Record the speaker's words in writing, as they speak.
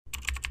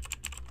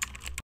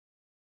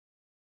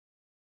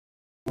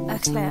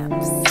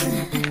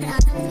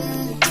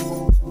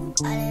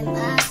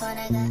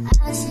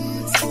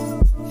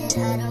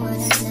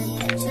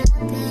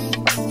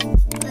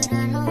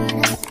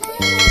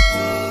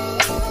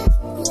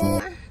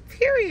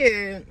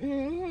Period.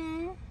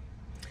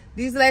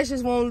 These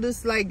lashes won't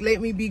just like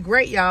let me be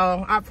great,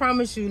 y'all. I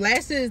promise you.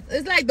 Lashes,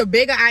 it's like the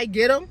bigger I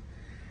get them,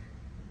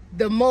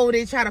 the more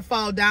they try to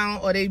fall down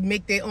or they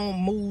make their own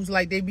moves.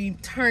 Like they be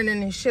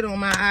turning and shit on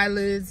my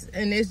eyelids.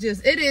 And it's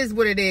just, it is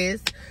what it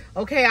is.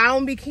 Okay, I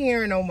don't be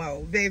caring no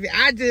more, baby.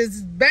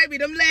 Baby,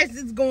 them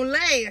lashes gonna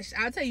lash.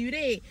 I'll tell you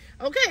that.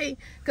 Okay,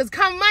 because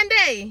come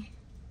Monday,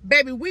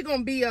 baby, we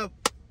gonna be up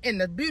in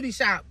the beauty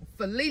shop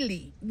for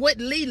Lily. With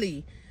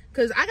Lily.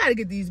 Because I gotta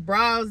get these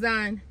brows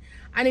done.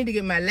 I need to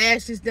get my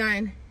lashes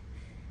done.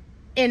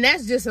 And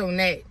that's just on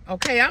that.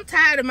 Okay, I'm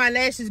tired of my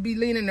lashes be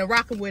leaning and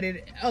rocking with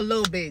it a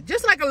little bit.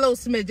 Just like a little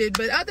smidget.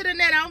 But other than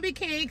that, I don't be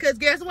keen. Because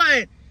guess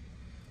what?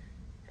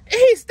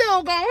 He's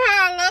still gonna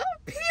holler.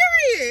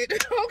 Period.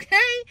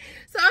 Okay?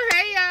 So,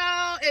 hey,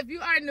 y'all. If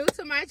you are new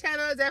to my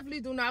channel,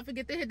 definitely do not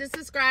forget to hit the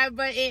subscribe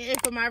button. And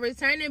for my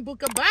returning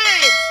book of butt.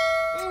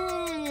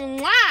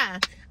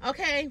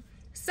 Okay?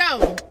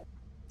 So,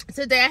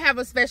 today I have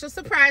a special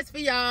surprise for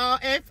y'all.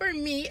 And for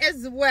me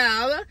as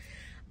well.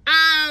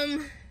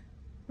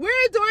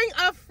 We're doing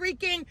a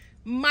freaking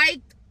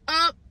mic'd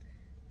up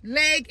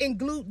leg and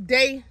glute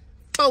day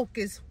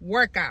focus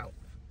workout.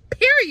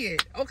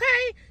 Period.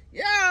 Okay?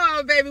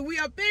 Yo, baby, we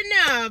up in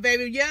now,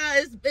 baby.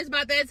 Yeah, it's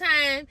about that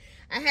time.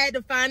 I had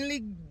to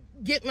finally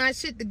get my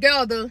shit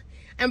together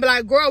and be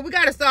like, girl, we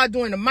got to start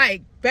doing the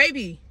mic.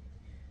 Baby,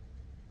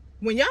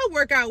 when y'all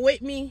work out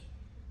with me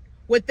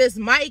with this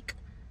mic,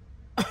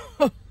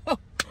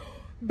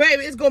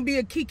 baby, it's going to be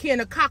a kiki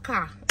and a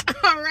caca.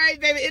 All right,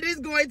 baby? It is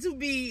going to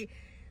be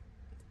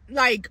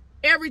like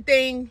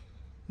everything,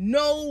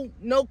 no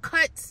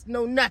cuts,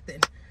 no nothing.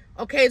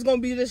 Okay, it's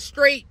gonna be just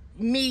straight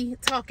me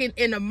talking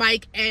in the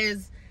mic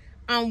as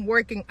I'm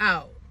working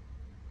out.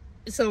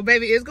 So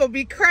baby, it's gonna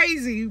be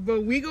crazy,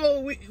 but we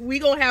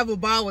gonna have a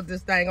ball with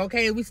this thing.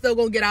 Okay, we still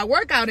gonna get our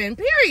workout in,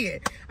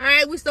 period. All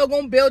right, we still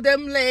gonna build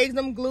them legs,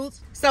 them glutes.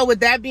 So with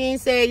that being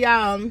said,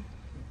 y'all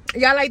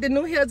like the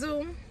new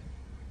hairdo?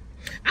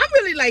 I'm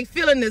really like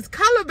feeling this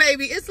color,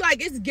 baby. It's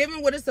like it's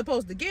giving what it's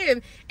supposed to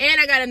give. And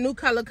I got a new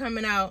color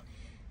coming out.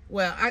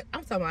 Well,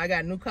 I'm talking about I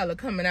got a new color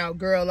coming out,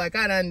 girl. Like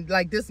I done,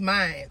 like this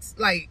mine's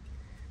like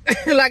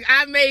like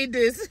I made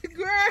this,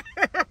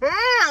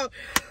 girl.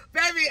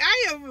 Baby,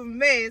 I am a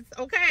mess.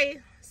 Okay,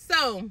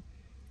 so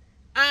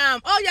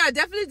oh y'all,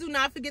 definitely do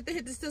not forget to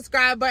hit the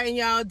subscribe button,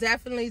 y'all.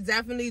 Definitely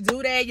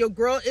do that. Your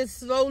girl is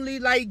slowly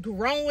like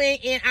growing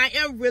and I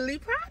am really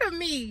proud of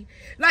me.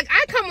 Like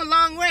I come a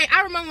long way.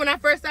 I remember when I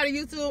first started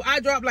YouTube, I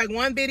dropped like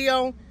one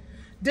video,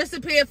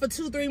 disappeared for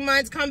 2-3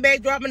 months, come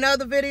back, drop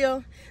another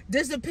video,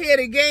 disappeared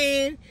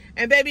again.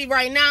 And baby,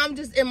 right now I'm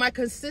just in my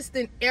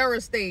consistent era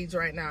stage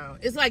right now.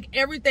 It's like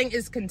everything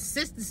is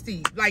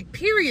consistency, like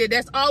period.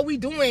 That's all we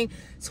doing.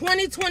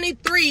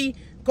 2023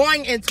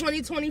 going in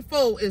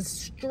 2024 is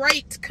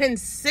straight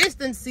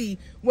consistency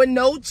with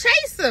no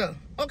chaser.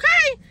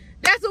 Okay,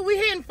 that's what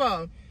we're hitting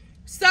for.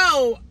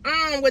 So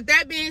with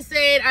that being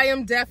said, I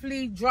am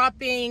definitely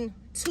dropping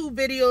 2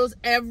 videos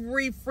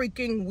every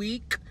freaking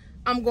week.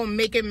 I'm gonna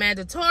make it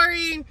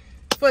mandatory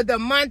for the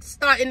month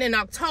starting in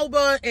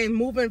October and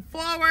moving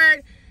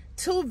forward.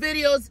 2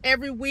 videos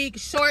every week.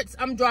 Shorts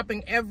I'm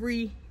dropping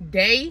every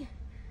day.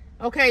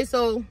 Okay,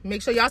 so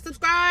make sure y'all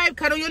subscribe,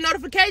 cut on your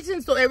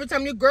notifications, so every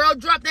time your girl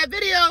drop that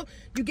video,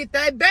 you get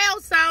that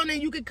bell sound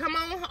and you can come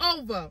on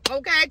over.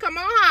 Okay, come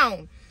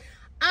on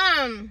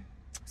home.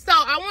 So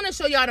I want to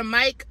show y'all the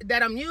mic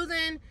that I'm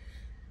using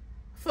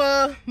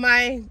for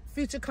my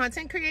future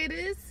content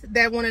creators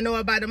that want to know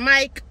about the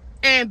mic.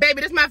 And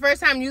baby, this is my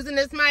first time using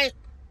this mic,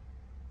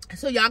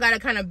 so y'all gotta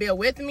kind of bear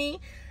with me.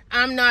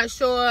 I'm not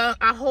sure.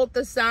 I hope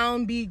the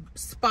sound be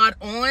spot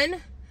on.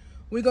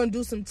 We're going to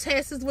do some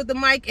tests with the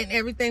mic and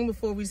everything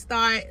before we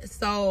start,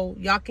 so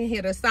y'all can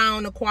hear the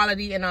sound, the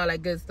quality, and all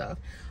that good stuff.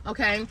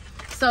 Okay,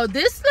 so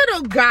this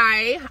little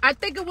guy, I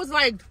think it was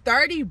like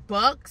 30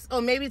 bucks or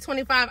maybe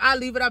 25. I'll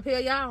leave it up here,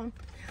 y'all.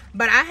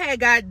 But I had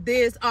got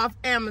this off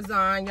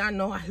Amazon. Y'all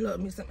know I love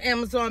me some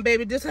Amazon,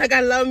 baby. Just like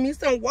I love me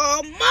some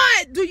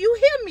Walmart. Do you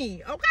hear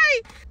me?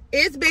 Okay.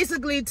 It's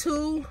basically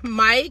 2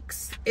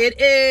 mics.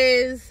 It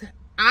is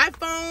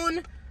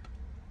iPhone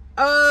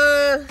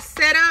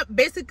setup.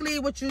 Basically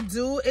what you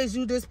do is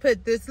you just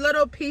put this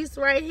little piece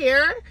right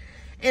here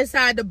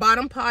inside the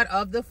bottom part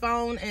of the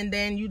phone, and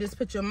then you just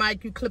put your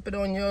mic, you clip it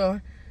on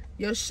your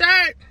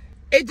shirt.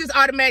 It just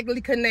automatically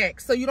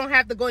connects, so you don't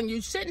have to go, and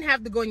you shouldn't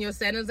have to go in your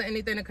settings or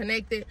anything to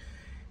connect it.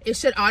 It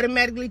should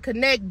automatically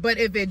connect. But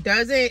if it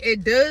doesn't,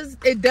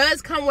 it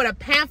does come with a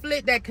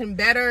pamphlet that can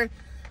better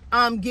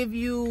give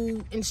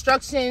you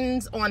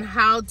instructions on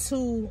how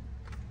to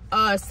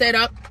set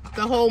up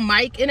the whole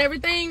mic and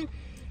everything.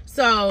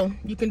 So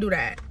you can do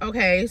that.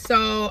 Okay,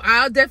 so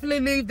I'll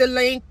definitely leave the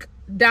link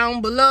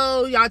down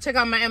below. Y'all check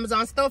out my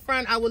Amazon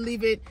storefront. I will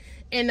leave it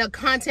in the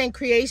content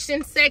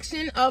creation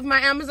section of my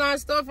Amazon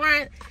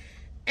storefront.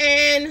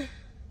 And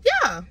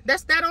yeah,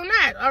 that's that on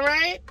that. All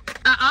right.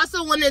 I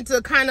also wanted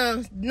to kind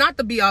of, not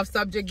to be off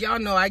subject. Y'all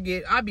know I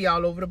be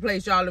all over the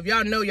place, y'all. If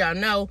y'all know, y'all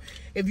know.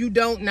 If you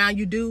don't, now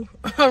you do.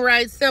 All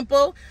right,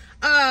 simple.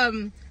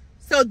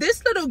 So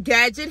this little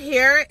gadget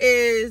here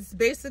is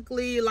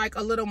basically like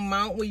a little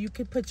mount where you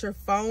can put your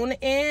phone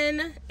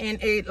in,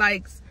 and it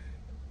like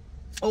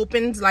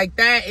opens like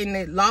that, and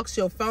it locks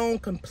your phone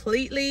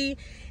completely.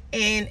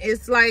 And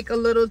it's like a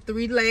little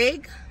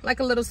 3-leg, like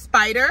a little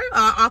spider,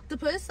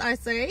 octopus, I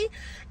say.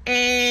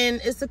 And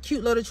it's a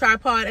cute little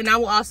tripod. And I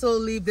will also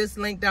leave this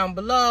link down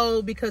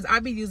below, because I'll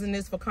be using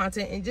this for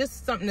content and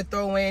just something to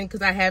throw in,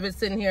 because I have it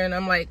sitting here and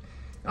I'm like,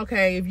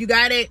 okay, if you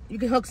got it, you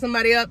can hook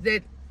somebody up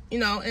that, you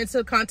know,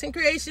 into content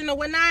creation or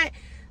whatnot.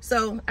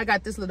 So I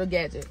got this little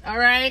gadget. All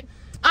right.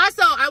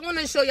 Also, I want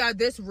to show y'all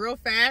this real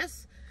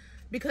fast,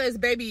 because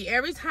baby,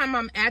 every time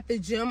I'm at the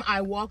gym,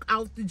 I walk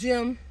out the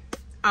gym,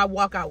 I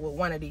walk out with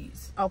one of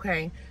these.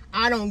 Okay,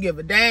 I don't give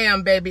a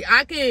damn, baby.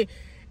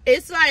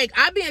 It's like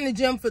I be in the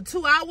gym for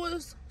 2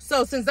 hours.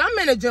 So since I'm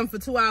in the gym for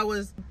 2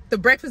 hours, the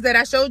breakfast that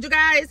I showed you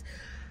guys,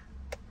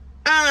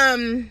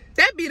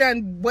 that be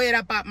done weighed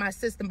up out my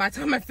system by the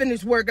time I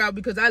finish workout,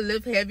 because I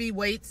lift heavy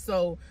weights.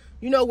 So,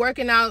 you know,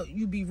 working out,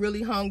 you be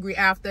really hungry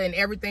after, and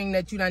everything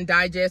that you done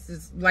digest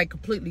is like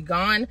completely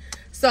gone.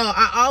 So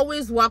I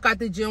always walk out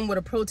the gym with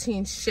a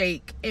protein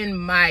shake in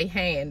my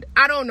hand.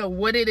 I don't know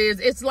what it is.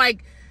 It's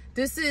like,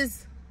 this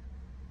is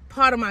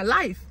part of my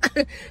life.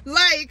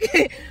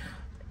 Like,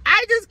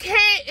 I just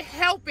can't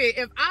help it.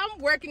 If I'm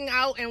working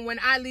out and when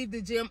I leave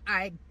the gym,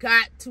 I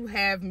got to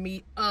have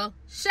me a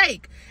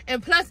shake.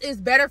 And plus, it's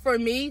better for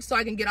me, so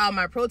I can get all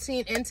my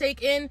protein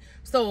intake in.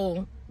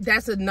 So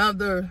that's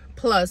another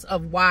plus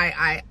of why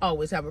I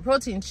always have a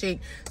protein shake.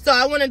 So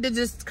I wanted to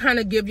just kind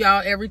of give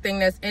y'all everything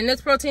that's in this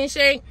protein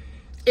shake.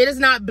 It is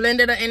not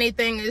blended or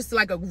anything. It's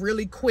like a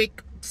really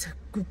quick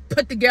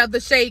put together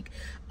shake.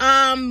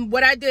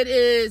 What I did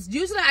is,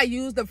 usually I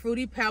use the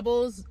Fruity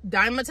Pebbles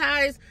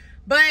Dimetize,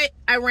 but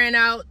I ran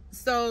out,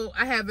 so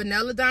I have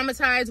vanilla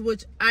Dimetize,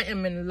 which I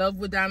am in love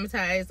with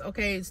Dimetize.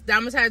 Okay, it's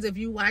Dimetize, if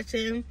you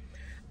watching,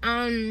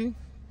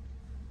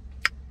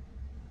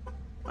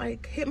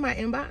 like, hit my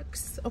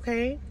inbox.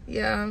 Okay,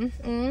 yeah,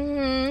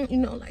 you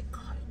know, like,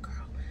 oh, girl,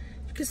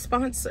 you can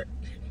sponsor.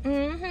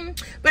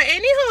 But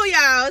anywho,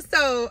 y'all,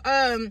 so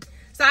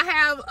I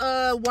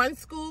have 1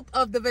 scoop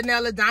of the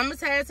vanilla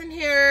Dimetize in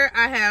here.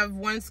 I have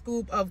 1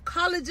 scoop of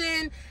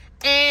collagen,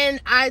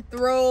 and I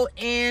throw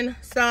in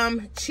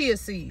some chia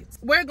seeds.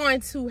 We're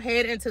going to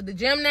head into the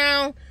gym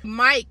now.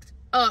 Mic'd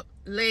up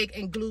leg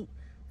and glute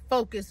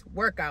focus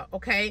workout,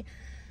 okay?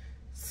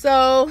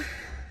 So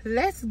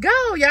let's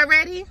go. Y'all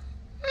ready?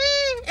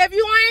 If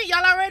you ain't,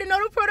 y'all already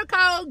know the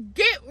protocol.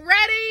 Get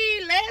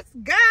ready. Let's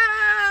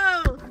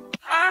go.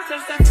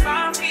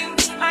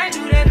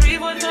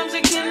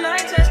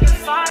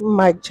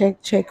 Mic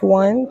check, check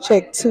 1,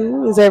 check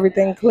 2. Is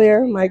everything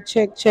clear? Mic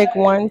check, check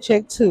 1,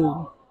 check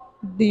 2.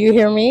 Do you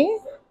hear me?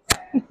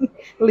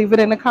 Leave it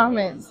in the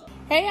comments.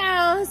 Hey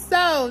y'all,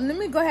 so let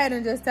me go ahead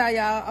and just tell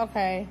y'all,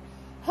 okay.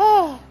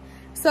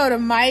 So the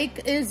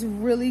mic is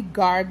really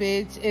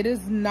garbage. It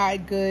is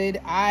not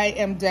good. I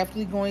am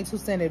definitely going to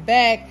send it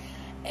back.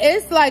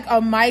 It's like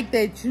a mic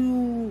that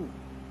you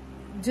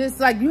just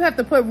like, you have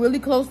to put really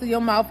close to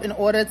your mouth in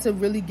order to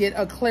really get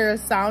a clear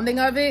sounding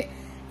of it.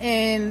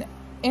 And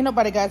ain't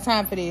nobody got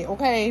time for that,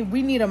 okay?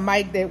 We need a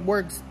mic that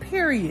works,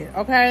 period,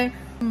 okay?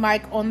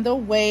 Mic on the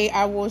way.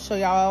 I will show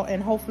y'all,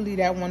 and hopefully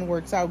that one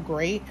works out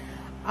great.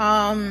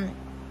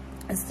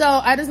 So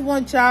I just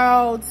want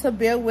y'all to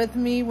bear with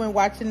me when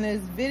watching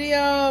this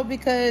video,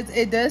 because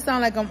it does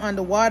sound like I'm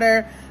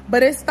underwater,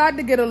 but it's starting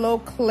to get a little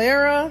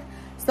clearer.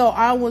 So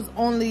I was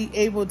only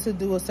able to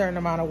do a certain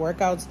amount of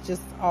workouts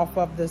just off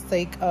of the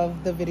sake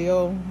of the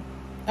video.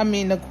 I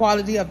mean, the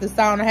quality of the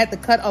sound. I had to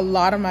cut a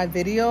lot of my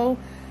video.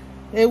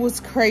 It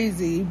was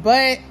crazy,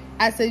 but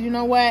I said, you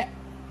know what?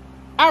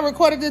 I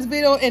recorded this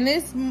video, and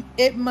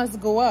it must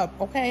go up,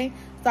 okay?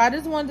 So I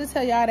just wanted to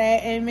tell y'all that,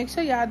 and make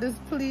sure y'all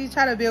just please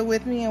try to bear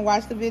with me and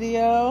watch the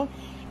video.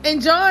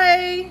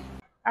 Enjoy.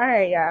 All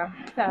right, y'all.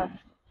 So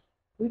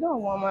we're gonna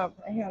warm up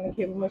here on the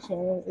cable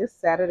machine. It's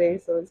Saturday,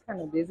 so it's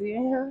kind of busy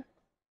in here.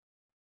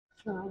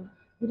 So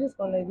we're just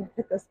gonna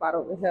hit the spot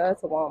over here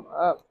to warm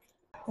up.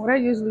 What I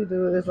usually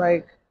do is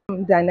like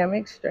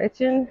dynamic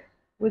stretching,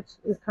 which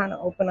is kind of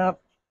open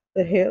up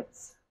the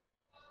hips.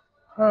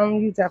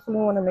 You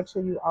definitely want to make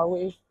sure you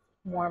always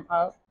warm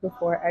up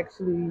before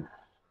actually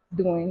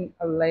doing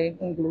a leg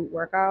and glute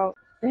workout.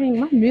 Dang,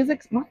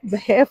 my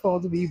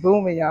headphones be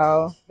booming,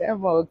 y'all. That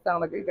mode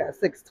sound like it got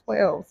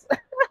 612s.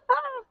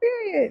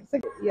 Period.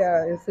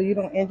 Yeah, so you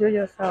don't injure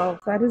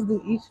yourself. So I just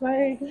do each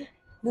leg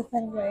the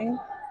same way.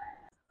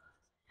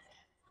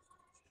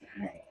 All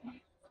right.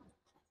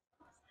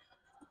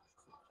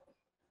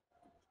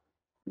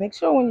 Make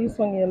sure when you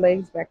swing your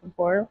legs back and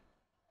forth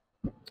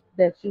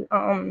that you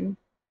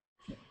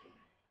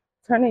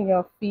turning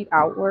your feet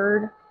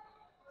outward,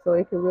 so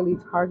it can really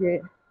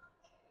target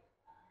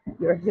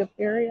your hip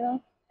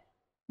area.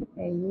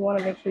 And you want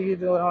to make sure you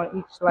do it on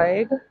each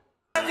leg.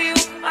 Okay,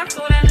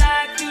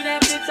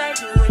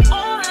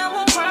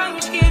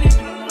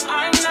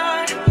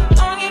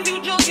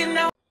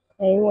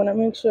 and you want to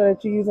make sure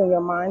that you're using your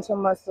mind to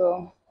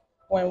muscle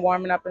when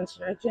warming up and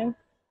stretching,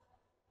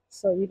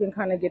 so you can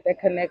kind of get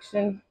that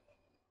connection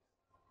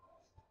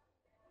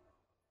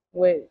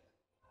with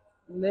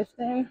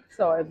lifting.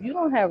 So if you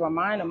don't have a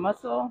mind to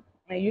muscle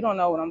and you don't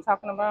know what I'm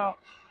talking about,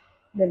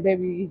 then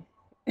baby,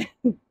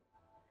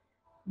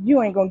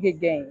 you ain't gonna get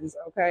gains,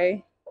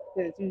 okay?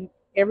 Because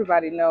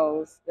everybody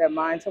knows that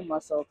mind to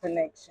muscle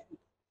connection,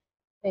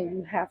 and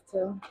you have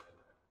to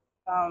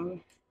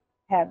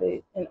have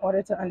it in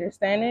order to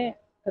understand it.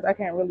 Because I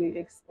can't really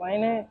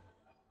explain it.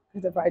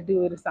 Because if I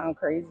do, it'll sound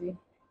crazy,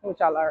 which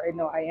y'all already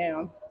know I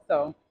am.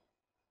 So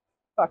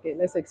fuck it,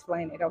 let's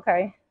explain it,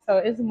 okay? So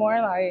it's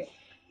more like,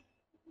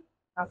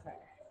 okay,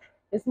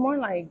 it's more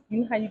like,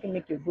 you know how you can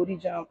make your booty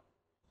jump.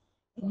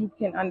 You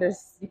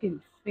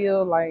can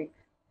feel like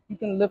you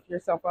can lift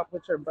yourself up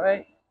with your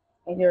butt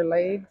and your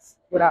legs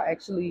without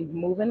actually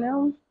moving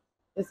them.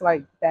 It's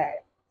like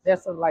that.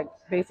 That's like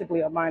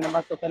basically a mind and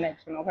muscle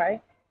connection,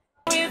 okay?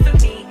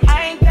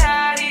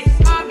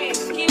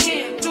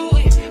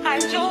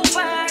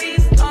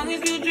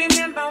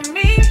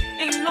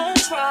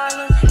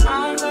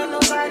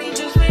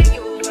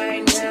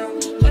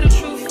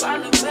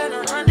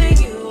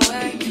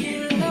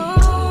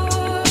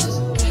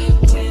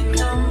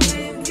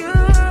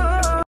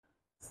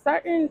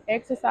 Certain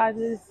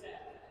exercises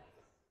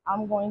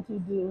I'm going to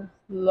do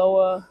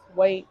lower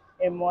weight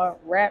and more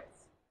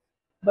reps.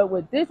 But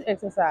with this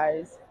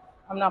exercise,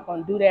 I'm not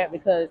going to do that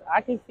because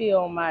I can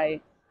feel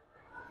my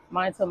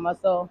mind to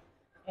muscle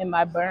and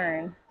my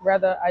burn.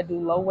 Whether I do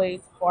low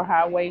weights or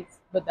high weights,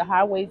 but the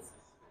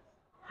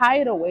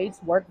higher the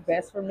weights work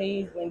best for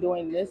me when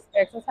doing this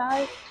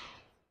exercise.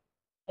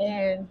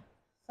 And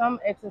some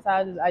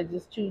exercises I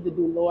just choose to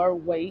do lower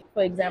weight.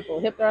 For example,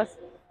 hip thrust,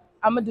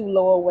 I'm gonna do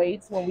lower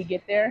weights when we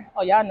get there.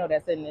 Oh, y'all know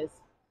that's in this.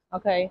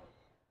 Okay.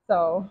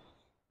 So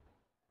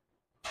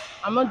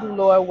I'm gonna do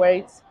lower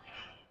weights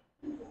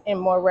and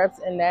more reps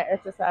in that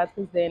exercise,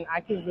 because then I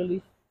can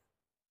really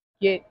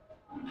get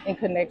in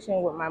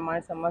connection with my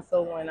mind to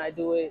muscle when I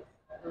do it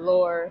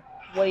lower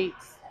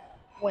weights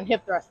when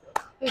hip thrusting.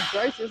 Good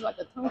gracious, like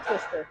a tongue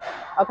twister.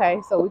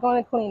 Okay, so we're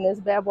gonna clean this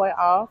bad boy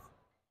off,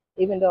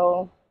 even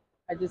though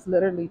I just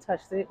literally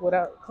touched it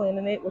without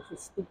cleaning it, which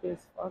is stupid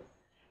as fuck.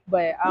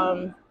 But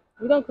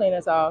we're gonna clean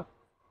this off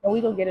and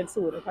we're gonna get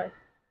into it, okay?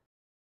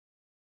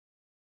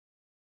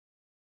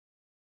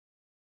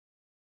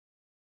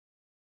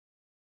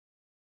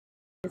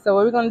 So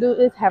what we're gonna do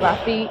is have our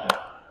feet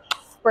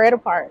spread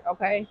apart,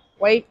 okay?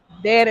 Weight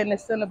dead in the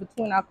center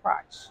between our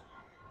crotch.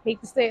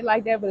 Hate to say it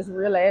like that, but it's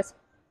real ass,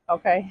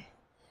 okay?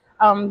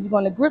 You're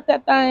gonna grip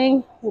that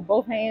thing with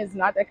both hands,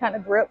 not that kind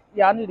of grip.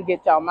 Y'all need to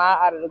get y'all mind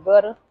out of the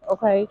gutter,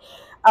 okay?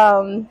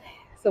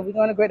 So we're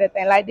gonna grip that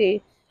thing like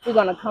this. We're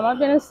gonna come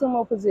up in a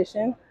sumo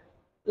position,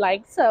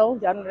 like so.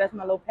 Y'all know that's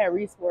my little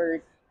Paris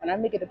word. When I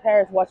make it to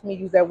Paris, watch me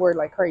use that word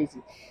like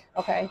crazy,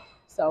 okay?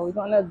 So we're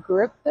gonna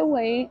grip the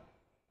weight.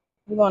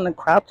 We're gonna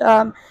crouch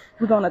up.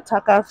 We're gonna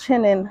tuck our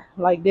chin in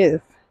like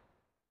this.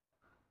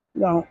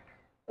 You know,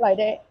 like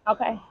that,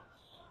 okay?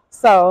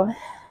 So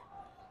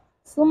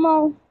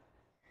sumo,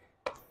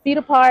 feet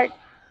apart,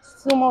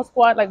 sumo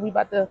squat like we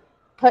about to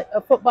cut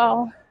a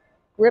football.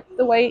 Grip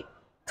the weight,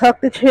 tuck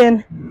the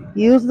chin,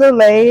 use the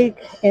leg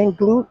and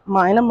glute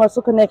minor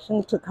muscle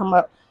connection to come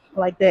up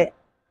like that,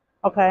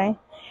 okay?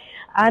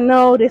 I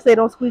know they say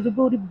don't squeeze your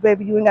booty, but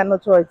baby, you ain't got no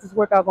choice. This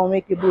workout gonna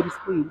make your booty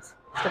squeeze.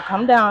 So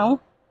come down,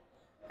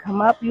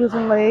 come up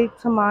using leg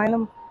to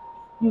minor,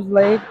 use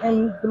leg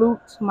and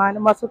glute minor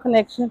muscle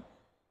connection.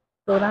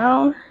 Go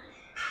down.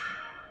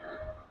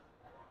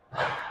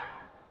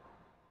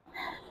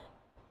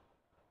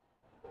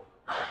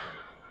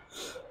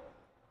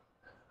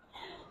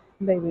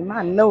 Baby,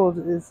 my nose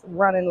is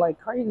running like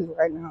crazy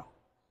right now.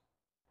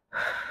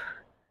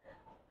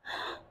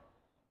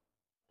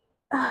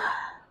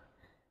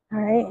 All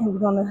right, and we're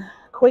gonna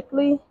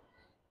quickly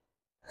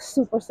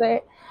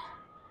superset.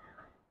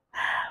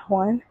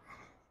 One.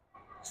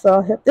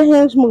 So hip to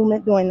hinge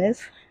movement doing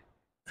this.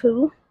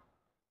 Two.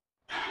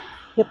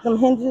 Hip them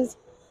hinges.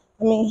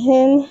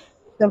 Hinge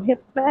them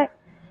hips back.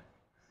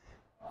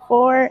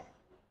 Forward.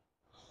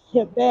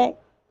 Hip back.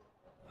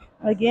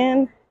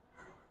 Again.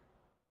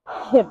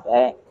 Hip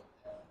back.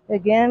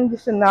 Again, you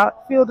should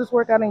not feel this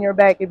workout in your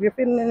back. If you're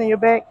feeling it in your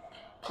back,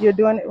 you're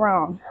doing it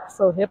wrong.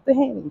 So hip to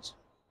hinge.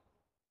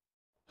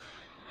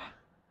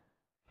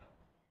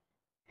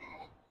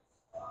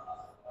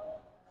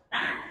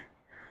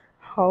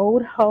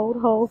 Hold,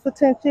 hold, hold for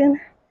tension.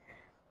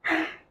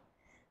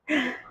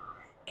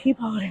 Keep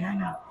holding, I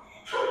know.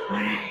 All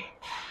right.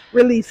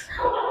 Release.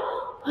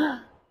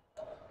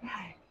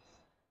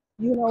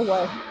 You know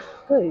what?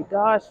 Good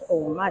gosh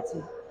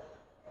almighty.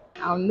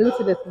 I'm new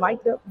to this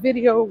mic'd up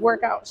video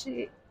workout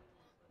shit.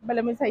 But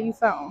let me tell you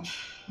something.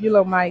 You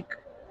little mic.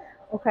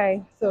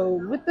 Okay, so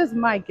with this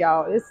mic,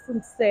 y'all, it's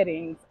some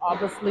settings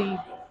obviously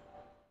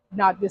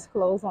not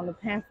disclosed on the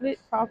pamphlet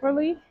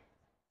properly.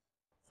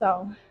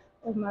 So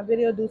If my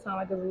video do sound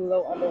like it's a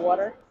little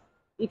underwater,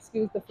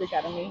 excuse the freak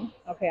out of me.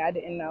 Okay, I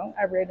didn't know.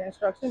 I read the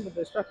instructions, but the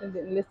instructions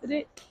didn't list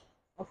it.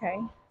 Okay,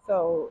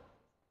 so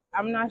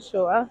I'm not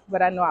sure,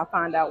 but I know I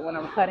find out when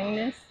I'm cutting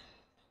this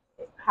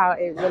how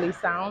it really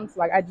sounds.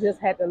 Like I just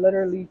had to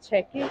literally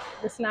check it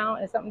just now,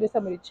 and something just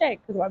told me to check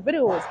because my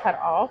video was cut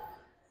off.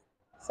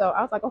 So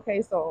I was like,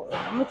 okay, so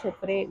I'm gonna check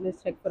for that.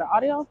 Let's check for the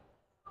audio.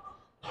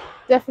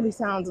 Definitely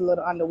sounds a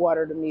little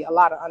underwater to me, a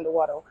lot of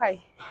underwater.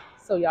 Okay,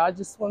 so y'all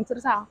just swim to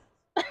the top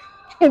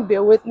and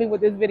bear with me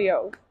with this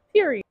video.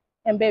 Period.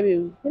 And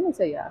baby, let me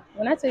tell y'all,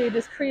 when I tell you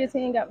this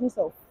creatine got me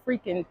so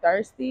freaking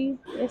thirsty,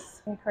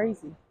 it's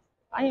crazy.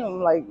 I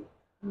am like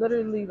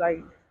literally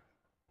like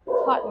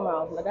cotton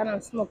mouth. Like I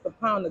done smoked a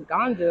pound of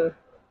ganja.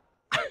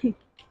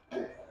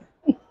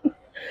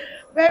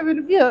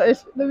 Baby, yeah,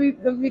 let me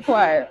be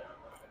quiet.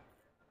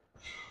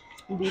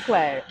 Be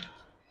quiet.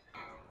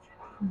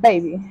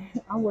 Baby,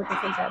 I'm working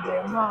so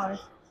goddamn hard.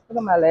 Look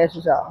at my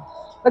lashes,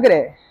 y'all. Look at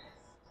that.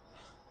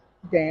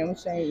 Damn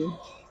shame.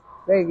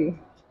 Baby,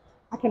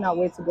 I cannot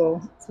wait to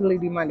go to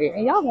Lady Monday.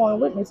 And y'all going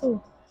with me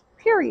too.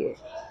 Period.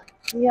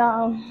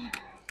 Y'all,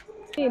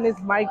 me and this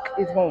mic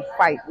is gonna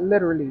fight,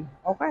 literally.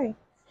 Okay?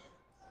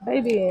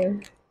 Baby,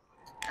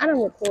 I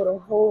done record a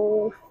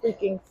whole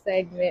freaking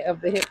segment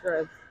of the hip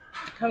thrust.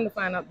 Come to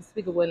find out the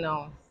speaker wasn't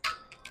on.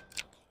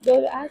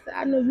 Baby, I said,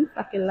 I know you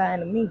fucking lying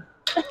to me.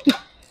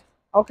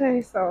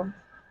 Okay, so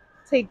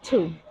take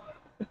two.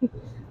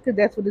 Because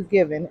that's what it's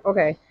given.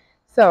 Okay,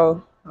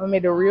 so I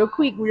made it real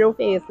quick, real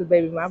fast, because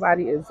baby, my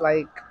body is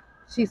like,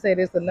 she said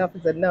it's enough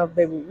is enough,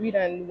 baby. We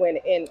done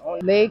went in on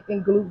leg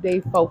and glute day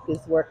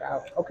focus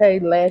workout. Okay,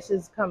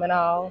 lashes coming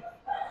off,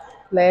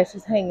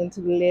 lashes hanging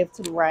to the left,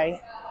 to the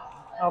right.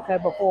 Okay,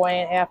 before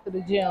and after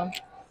the gym.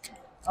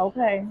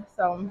 Okay,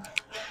 so,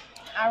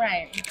 all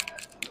right.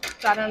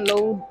 So I done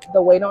load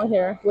the weight on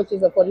here, which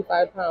is a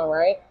 45-pound,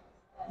 right?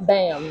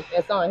 Bam,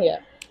 it's on here.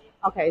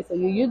 Okay, so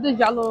you use this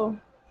yellow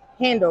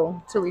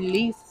handle to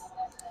release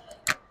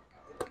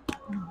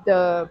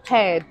the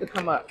pad to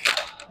come up.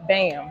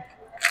 Bam.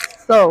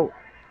 So,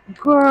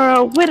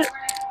 girl, with it.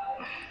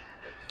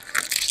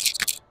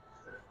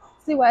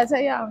 See what I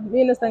tell y'all?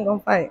 Me and this thing gonna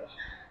fight.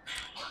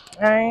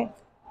 Alright?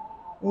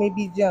 Let me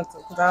be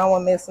gentle, because I don't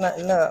want to mess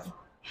nothing up.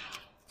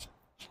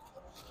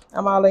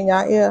 I'm all in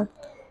y'all ear.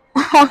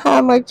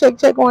 I'm like,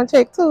 check one,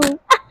 check two.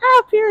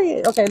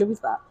 Period. Okay, let me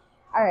stop.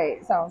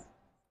 Alright, so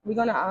we're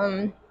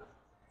gonna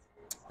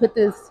put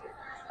this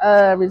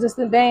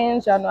resistant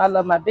bands. Y'all know I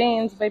love my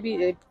bands, baby.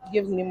 It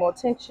gives me more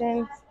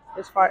tension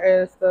as far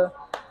as the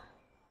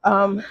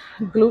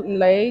glute and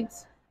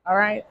legs. All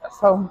right,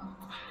 so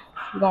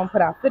we're gonna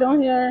put our foot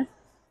on here,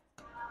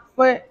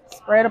 foot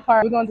spread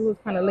apart. We're gonna do is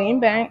kind of lean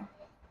back.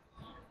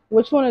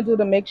 What you want to do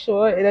to make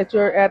sure that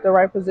you're at the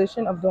right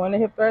position of doing the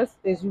hip thrust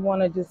is you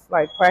want to just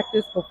like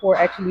practice before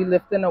actually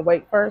lifting a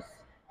weight first.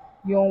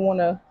 You don't want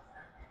to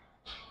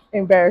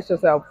embarrass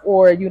yourself,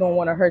 or you don't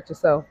want to hurt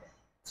yourself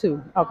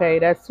too. Okay,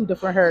 that's two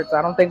different hurts.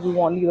 I don't think we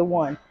want neither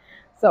one.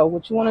 So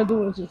what you want to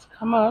do is just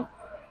come up,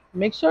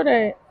 make sure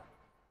that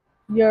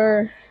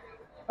your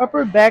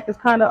upper back is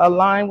kind of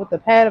aligned with the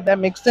pad, if that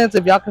makes sense.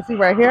 If y'all can see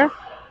right here,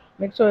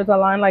 make sure it's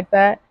aligned like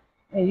that.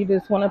 And you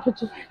just want to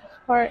put your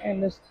part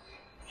and just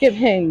hip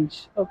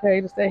hinge.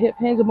 Okay, just that hip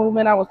hinge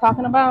movement I was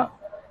talking about.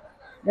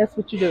 That's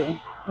what you do.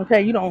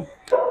 Okay, you do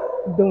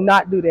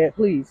not do that,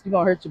 please. You're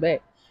gonna hurt your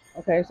back.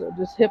 Okay, so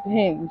just hip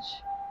hinge.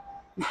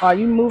 All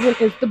you moving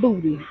is the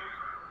booty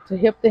to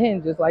hip the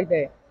hinges like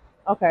that.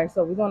 Okay,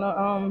 so we're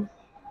gonna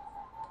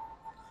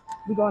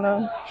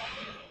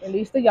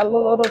release the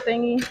yellow little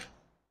thingy,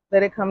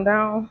 let it come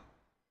down.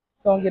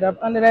 Gonna get up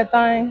under that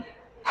thing,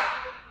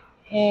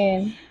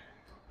 and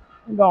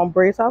we're gonna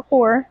brace our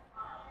core.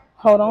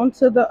 Hold on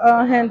to the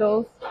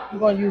handles. We're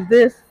gonna use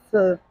this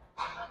to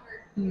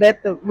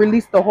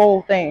release the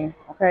whole thing.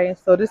 Okay,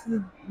 so this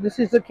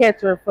is a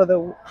catcher for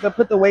to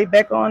put the weight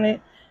back on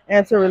it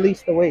and to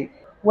release the weight.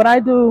 What I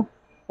do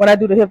when I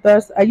do the hip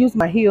thrust, I use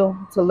my heel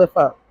to lift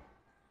up,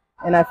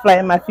 and I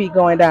flatten my feet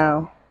going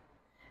down,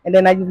 and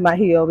then I use my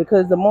heel,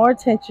 because the more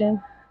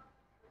tension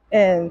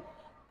and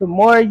the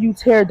more you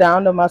tear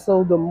down the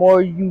muscle, the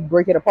more you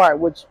break it apart,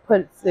 which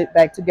puts it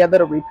back together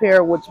to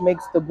repair, which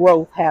makes the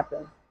growth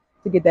happen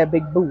to get that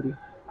big booty.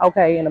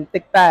 Okay, and them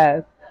thick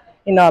thighs,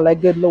 all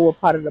that good lower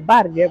part of the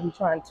body that we're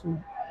trying to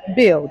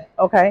build.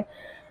 Okay,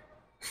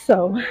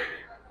 so,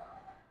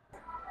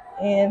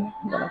 and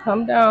I'm gonna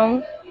come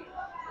down,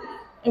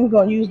 and we're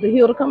gonna use the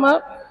heel to come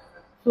up,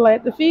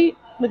 flat the feet,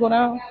 we go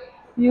down,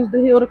 use the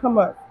heel to come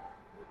up.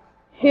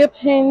 Hip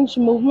hinge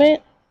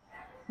movement.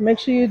 Make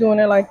sure you're doing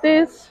it like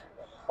this.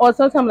 Or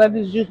sometimes I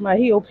just use my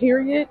heel,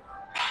 period,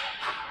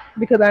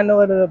 because I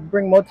know it'll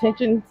bring more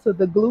tension to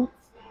the glutes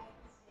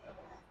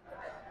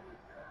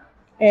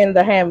and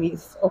the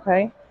hammies.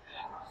 Okay,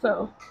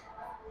 so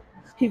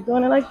just keep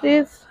doing it like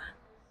this,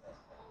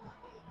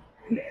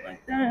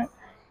 like that.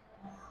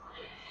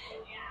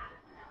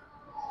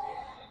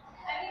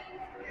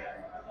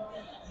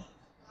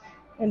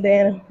 And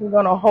then we're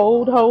gonna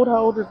hold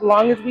as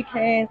long as we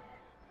can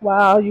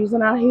while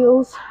using our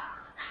heels.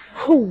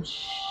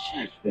 Whoosh.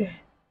 Shit,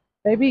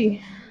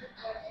 baby.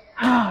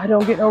 I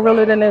don't get no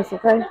realer than this,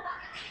 okay?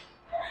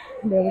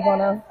 Then we're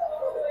gonna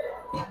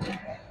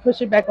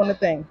push it back on the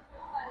thing.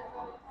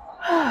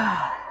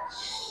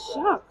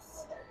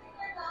 Shucks.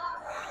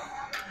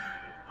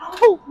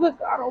 Oh, good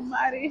God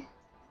Almighty.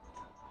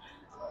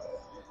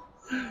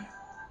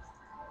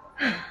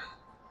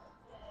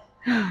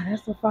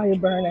 That's a fire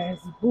burn ass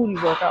booty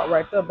workout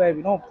right there,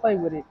 baby. Don't play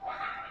with it.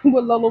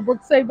 What Lolo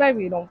Brooks say,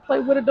 baby? Don't play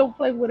with it. Don't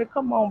play with it.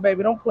 Come on,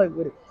 baby. Don't play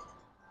with it.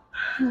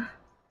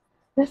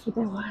 That's what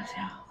that was,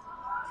 y'all.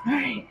 All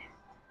right.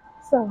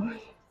 So,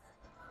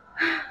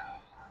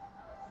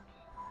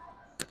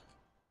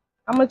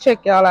 I'm going to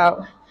check y'all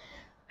out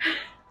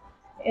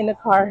in the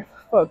car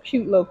for a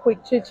cute little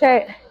quick chit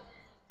chat.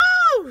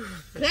 Oh,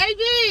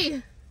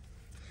 baby.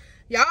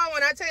 Y'all,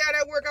 when I tell y'all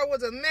that workout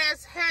was a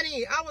mess,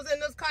 honey, I was in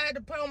this car, I had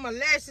to put on my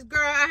lashes,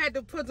 girl. I had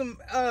to put some,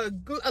 a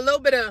little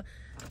bit of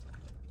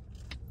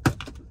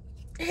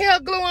hair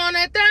glue on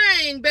that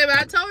thing, baby.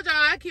 I told y'all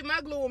I keep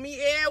my glue with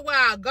me everywhere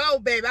I go,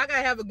 baby. I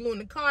gotta have a glue in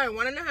the car and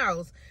one in the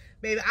house.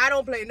 Baby, I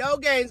don't play no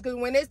games, because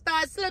when they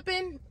start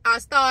slipping, I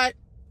start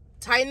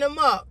tightening them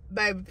up,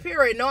 baby,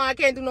 period. No, I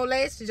can't do no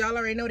lashes. Y'all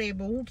already know that,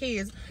 but who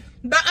cares?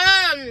 But,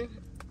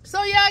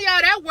 so yeah,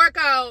 y'all, that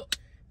workout,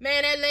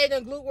 man, that leg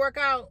and glute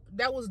workout,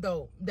 that was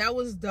dope. That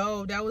was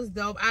dope. That was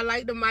dope. I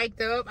like the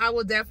mic'd up. I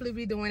will definitely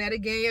be doing that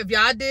again. If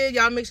y'all did,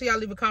 y'all make sure y'all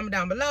leave a comment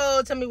down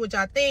below. Tell me what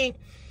y'all think.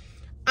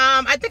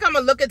 I think I'm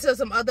gonna look into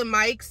some other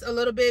mics a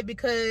little bit,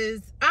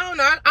 because I don't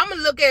know. I'm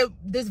gonna look at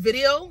this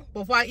video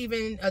before I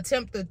even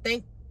attempt to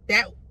think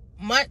that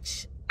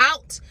much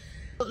out.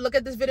 Look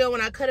at this video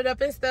when I cut it up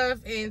and stuff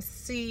and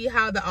see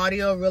how the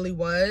audio really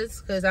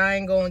was, because I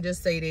ain't gonna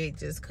just say that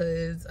just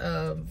because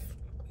of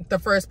the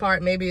first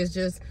part. Maybe it's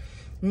just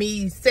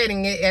me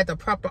setting it at the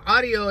proper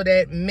audio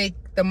that make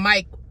the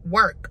mic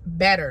work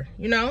better,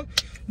 you know.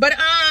 But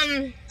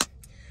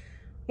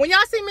when y'all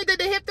see me do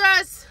the hip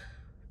thrust,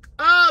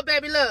 oh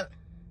baby, look,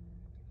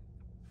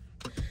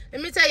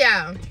 let me tell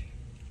y'all,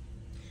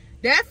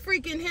 that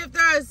freaking hip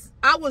thrust,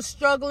 I was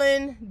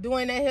struggling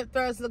doing that hip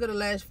thrust. Look at the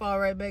lash fall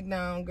right back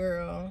down,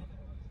 girl.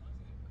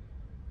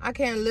 I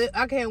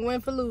can't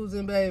win for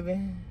losing, baby.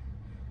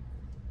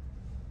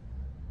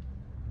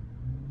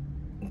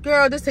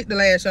 Girl, just take the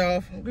lash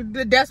off.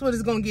 That's what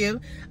it's gonna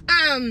give.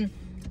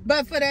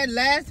 But for that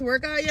last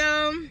workout,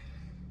 y'all,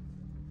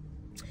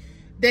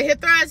 the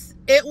hip thrust,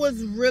 it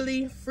was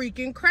really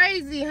freaking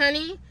crazy,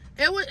 honey.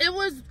 It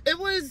was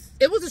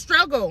a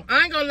struggle.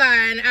 I ain't gonna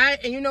lie.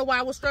 And you know why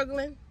I was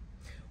struggling?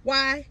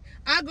 Why?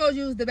 I go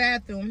use the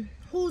bathroom.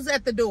 Who's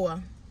at the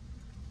door?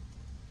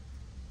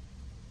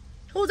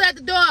 Who's at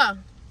the door?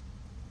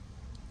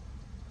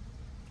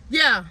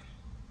 Yeah.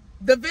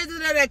 The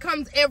visitor that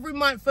comes every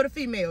month for the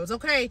females,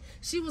 okay?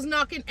 She was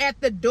knocking at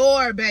the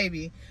door,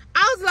 baby.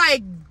 I was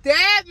like,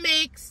 that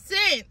makes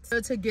sense.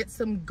 To get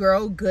some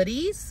girl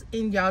goodies,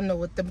 and y'all know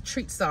what the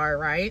treats are,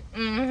 right?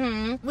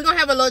 We're gonna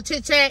have a little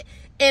chit chat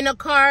in the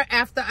car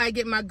after I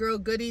get my girl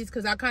goodies,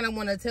 because I kind of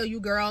want to tell you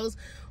girls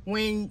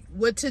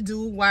what to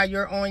do while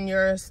you're on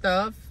your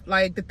stuff.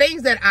 Like the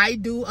things that I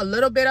do, a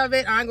little bit of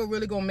it. I ain't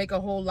really gonna make a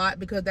whole lot,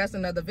 because that's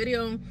another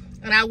video.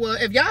 And I will,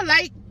 if y'all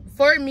like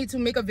for me to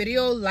make a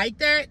video like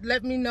that,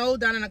 let me know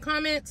down in the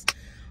comments.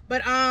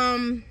 But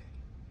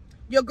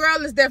your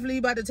girl is definitely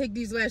about to take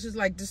these lashes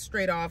like just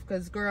straight off,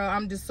 because girl,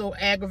 I'm just so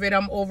aggravated.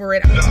 I'm over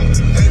it. She don't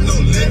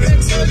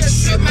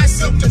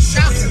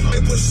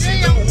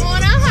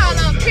wanna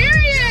holler,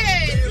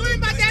 period. You ain't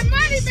about that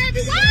money, baby.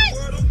 What?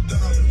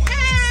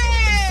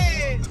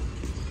 Hey!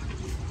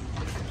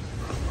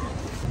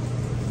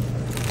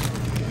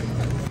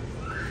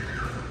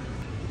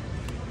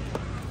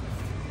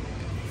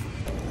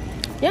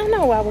 Y'all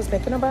know what I was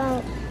thinking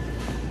about?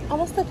 I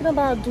was thinking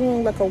about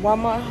doing like a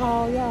Walmart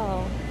haul,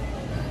 y'all.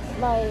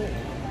 Like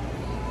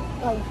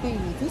these.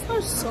 These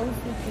are so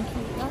freaking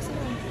cute. Y'all see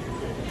them?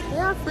 They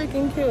are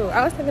freaking cute.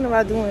 I was thinking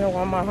about doing a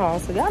Walmart haul,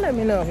 so y'all let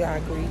me know if y'all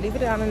agree. Leave it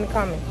down in the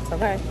comments,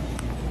 okay?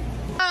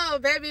 Oh,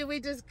 baby, we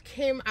just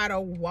came out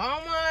of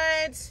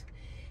Walmart,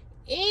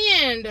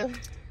 and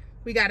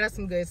we got us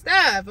some good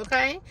stuff,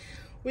 okay?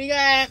 We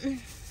got,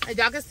 as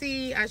y'all can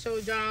see, I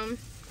showed y'all,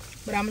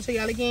 but I'm gonna show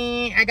y'all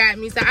again. I got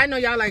me, so I know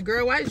y'all like,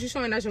 girl, why is you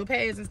showing us your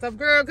pads and stuff?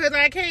 Girl, because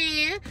I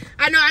can.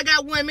 I know I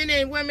got women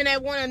that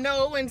want to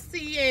know and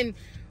see and,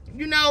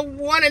 you know,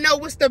 want to know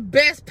what's the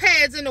best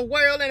pads in the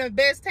world and the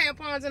best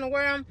tampons in the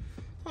world.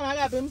 Oh, I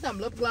got to put me some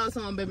lip gloss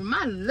on, baby.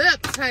 My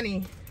lips,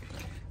 honey.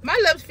 My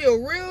lips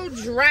feel real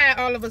dry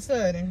all of a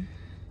sudden.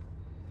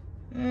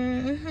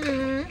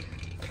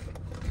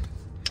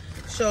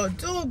 Sure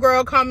do,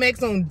 girl.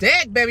 Comex on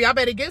deck, baby. I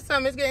better get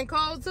some. It's getting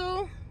cold,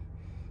 too.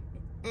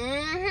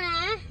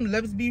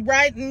 Lips be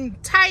right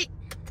and tight.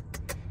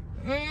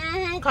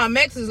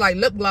 Comex is like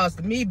lip gloss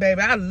to me,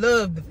 baby. I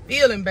love the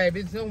feeling,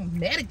 baby. It's so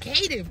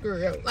medicated,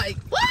 girl. Like,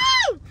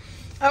 woo!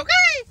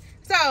 Okay,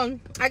 so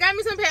I got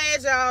me some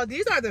pads, y'all.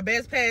 These are the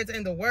best pads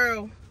in the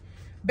world,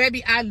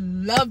 baby. I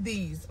love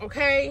these.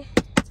 Okay,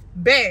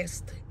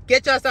 best.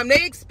 Get y'all some.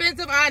 They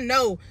expensive, I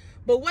know,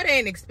 But what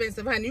ain't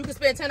expensive, honey? You can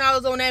spend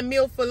 $10 on that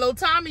meal for low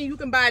time and you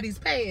can buy these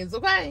pads,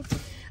 okay?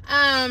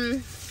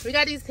 We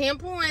got these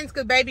tampons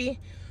because, baby,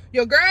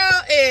 your girl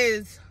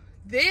is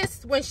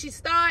this when she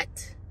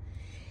starts.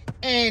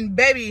 And,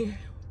 baby,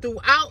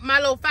 throughout my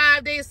little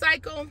 5-day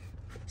cycle,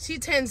 she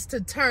tends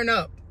to turn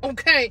up,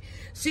 okay?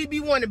 She be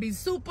wanting to be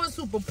super,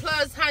 super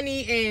plus,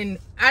 honey. And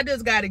I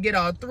just got to get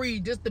all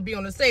 3 just to be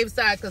on the safe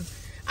side because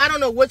I don't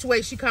know which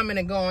way she coming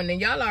and going. And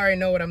y'all already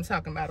know what I'm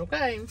talking about,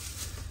 okay?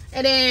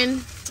 And then,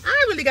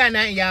 I ain't really got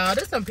nothing, y'all.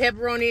 There's some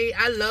pepperoni.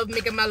 I love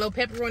making my little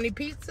pepperoni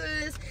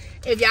pizzas.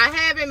 If y'all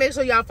haven't, make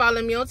sure y'all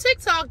follow me on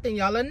TikTok. Then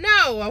y'all will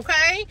know,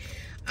 okay?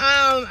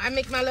 I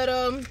make my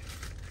little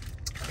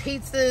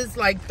pizzas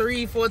like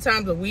 3-4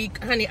 times a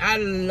week. Honey, I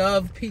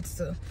love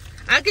pizza.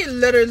 I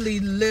can literally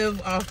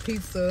live off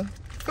pizza.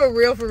 For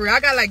real, for real. I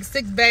got like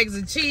 6 bags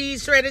of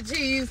cheese, shredded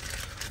cheese.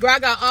 Bro, I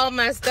got all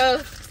my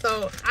stuff.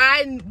 So,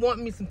 I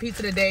want me some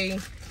pizza today.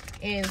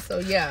 And so,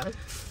 yeah.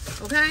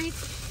 Okay?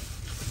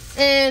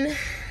 And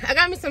I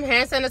got me some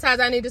hand sanitizer.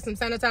 I needed some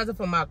sanitizer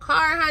for my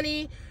car,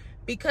 honey,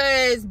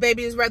 because,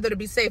 baby, it's rather to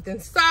be safe than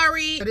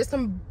sorry. There's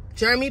some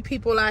germy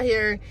people out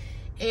here,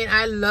 and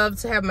I love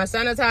to have my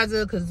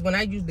sanitizer because when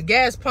I use the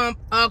gas pump,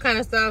 all kind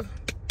of stuff,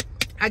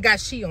 I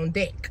got she on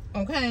deck,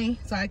 okay?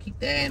 So I keep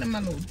that in my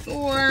little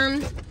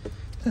dorm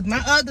because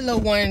my other little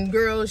one,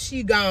 girl,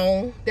 she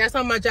gone. That's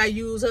how much I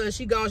use her.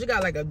 She gone. She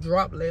got like a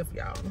drop left,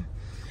 y'all.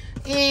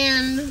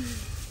 And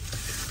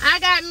I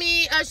got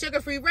me a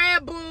sugar-free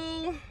Red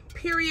Bull.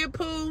 Period,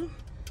 poo.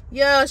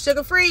 Yeah,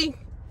 sugar-free.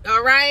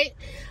 All right.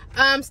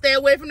 Stay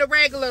away from the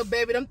regular,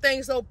 baby. Them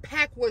things so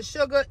packed with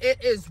sugar,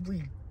 it is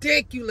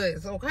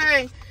ridiculous,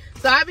 okay?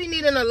 So I be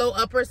needing a low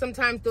upper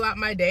sometimes throughout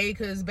my day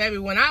because, baby,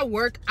 when I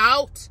work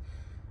out,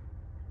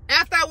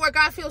 after I work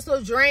out, I feel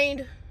so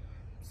drained.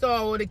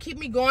 So to keep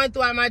me going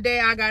throughout my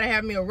day, I gotta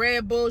have me a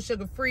Red Bull,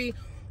 sugar-free,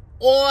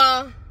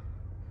 or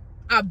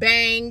a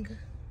Bang,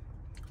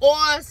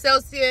 or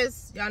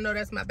Celsius. Y'all know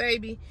that's my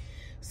baby.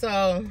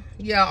 So,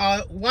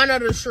 yeah, one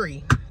of the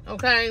 3,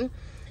 okay?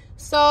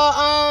 So,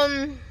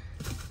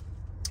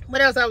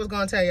 what else I was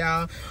going to tell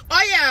y'all?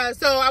 Oh, yeah,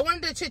 so I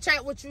wanted to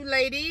chit-chat with you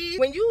ladies.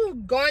 When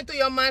you going through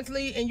your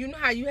monthly and you know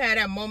how you had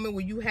that moment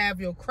where you have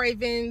your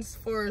cravings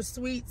for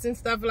sweets and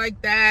stuff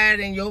like that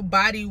and your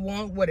body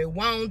wants what it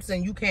wants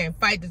and you can't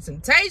fight the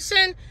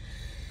temptation,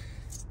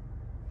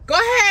 go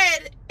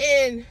ahead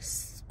and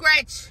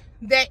scratch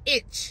that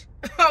itch,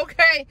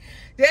 okay?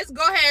 Just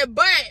go ahead,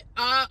 but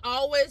I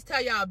always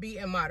tell y'all, be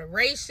in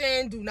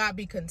moderation. Do not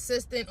be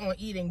consistent on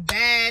eating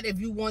bad. If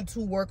you want to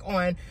work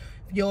on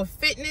your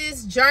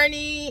fitness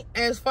journey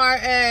as far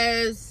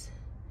as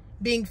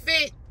being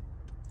fit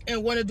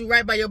and want to do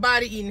right by your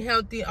body, eating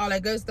healthy, all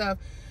that good stuff,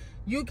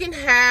 you can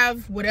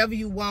have whatever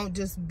you want.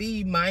 Just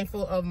be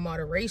mindful of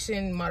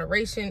moderation.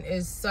 Moderation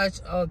is such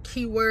a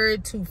key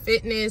word to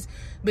fitness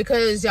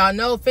because y'all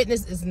know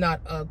fitness is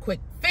not a quick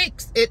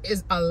fix. It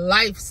is a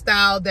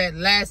lifestyle that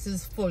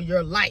lasts for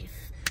your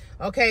life.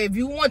 Okay, if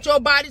you want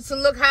your body to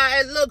look how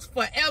it looks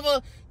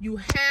forever, you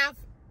have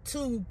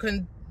to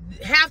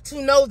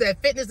know that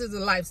fitness is a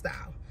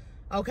lifestyle.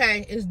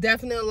 Okay, it's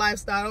definitely a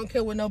lifestyle. I don't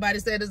care what nobody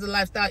said, it's a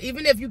lifestyle.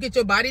 Even if you get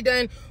your body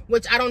done,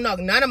 which I don't know,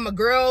 none of my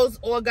girls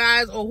or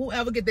guys or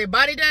whoever get their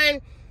body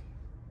done,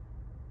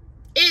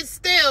 it's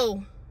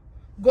still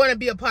going to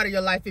be a part of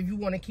your life if you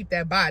want to keep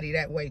that body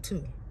that way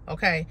too.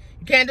 Okay,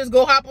 you can't just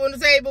go hop on the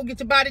table, get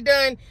your body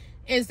done,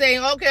 and say,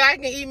 okay, I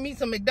can eat me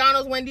some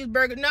McDonald's, Wendy's,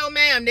 burger. No,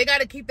 ma'am, they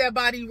got to keep that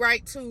body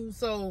right too.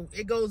 So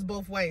it goes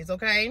both ways.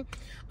 Okay.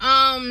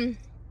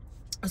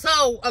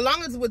 So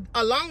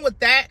along with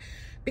that,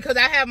 because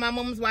I have my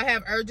moments where I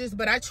have urges,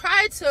 but I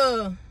try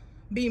to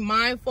be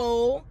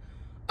mindful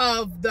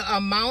of the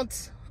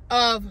amount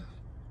of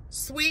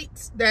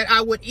sweets that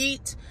I would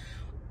eat,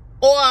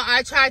 or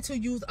I try to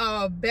use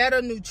a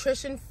better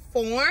nutrition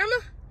form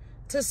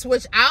to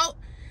switch out.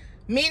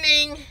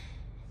 Meaning,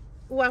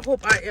 oh, I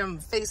hope I am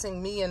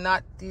facing me and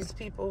not these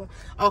people.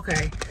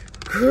 Okay.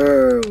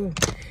 Girl.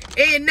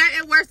 Ain't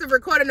nothing worse than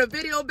recording a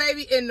video,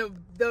 baby, and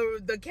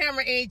the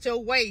camera ain't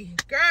your way.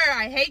 Girl,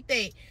 I hate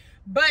that.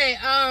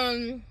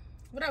 But,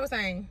 what I was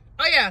saying.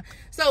 Oh, yeah.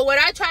 So, what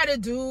I try to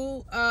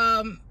do,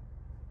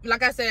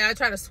 like I said, I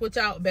try to switch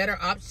out better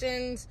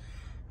options.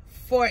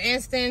 For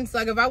instance,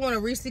 like if I want a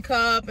Reese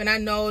cup and I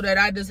know that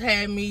I just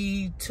had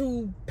me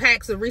 2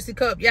 packs of Reese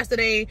cup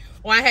yesterday,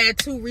 or I had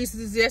 2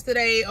 Reese's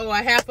yesterday, or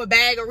a half a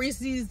bag of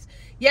Reese's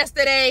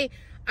yesterday,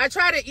 I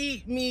try to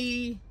eat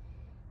me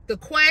the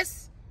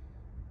Quest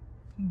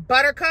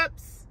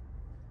Buttercups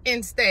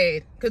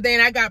instead, because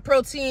then I got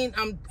protein.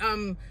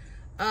 I'm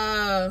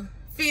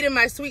feeding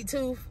my sweet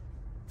tooth.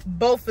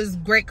 Both is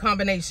great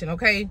combination.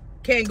 Okay,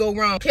 can't go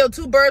wrong. Kill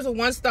 2 birds with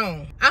 1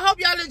 stone. I hope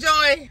y'all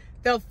enjoy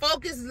the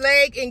focus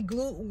leg and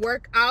glute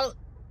workout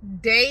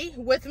day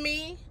with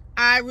me.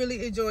 I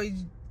really enjoy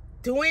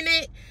doing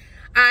it.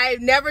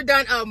 I've never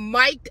done a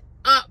mic'd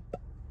up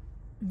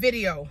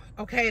video.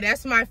 Okay,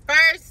 that's my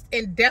first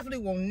and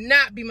definitely will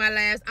not be my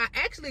last. I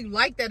actually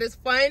like that. It's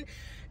fun.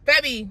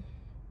 Baby,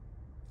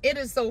 it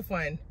is so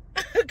fun.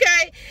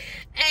 Okay.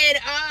 And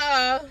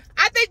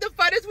I think the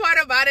funniest part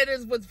about it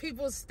is with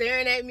people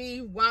staring at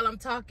me while I'm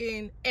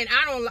talking. And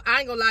I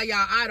ain't gonna lie,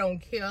 y'all, I don't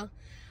care.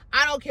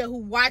 I don't care who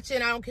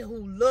watching. I don't care who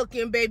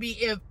looking, baby.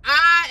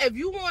 If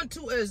you want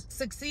to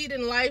succeed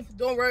in life,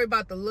 don't worry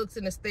about the looks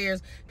and the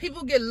stares.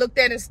 People get looked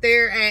at and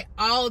stared at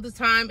all the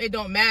time. It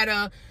don't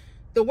matter.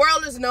 The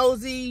world is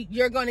nosy.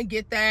 You're going to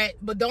get that.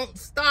 But don't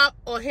stop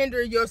or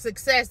hinder your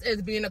success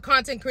as being a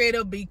content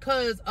creator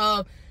because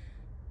of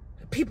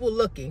people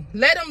looking.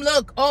 Let them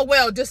look. Oh,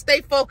 well, just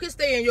stay focused.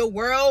 Stay in your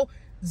world.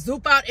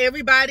 Zoop out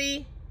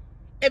everybody.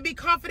 And be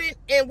confident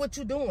in what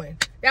you're doing.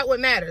 That's what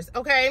matters,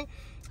 okay?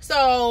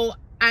 So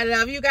I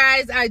love you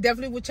guys. I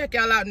definitely will check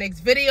y'all out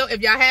next video.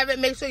 If y'all haven't,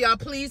 make sure y'all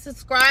please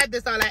subscribe.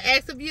 That's all I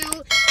ask of you.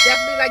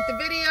 Definitely like the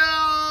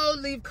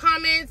video. Leave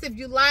comments if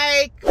you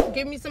like.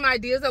 Give me some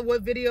ideas of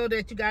what video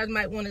that you guys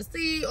might want to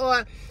see.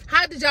 Or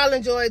how did y'all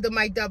enjoy the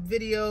mic'd up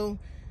video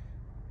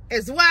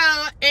as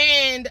well.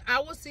 And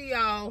I will see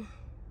y'all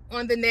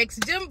on the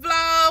next gym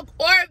vlog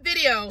or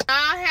video.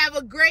 Y'all have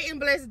a great and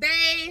blessed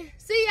day.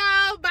 See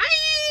y'all. Bye.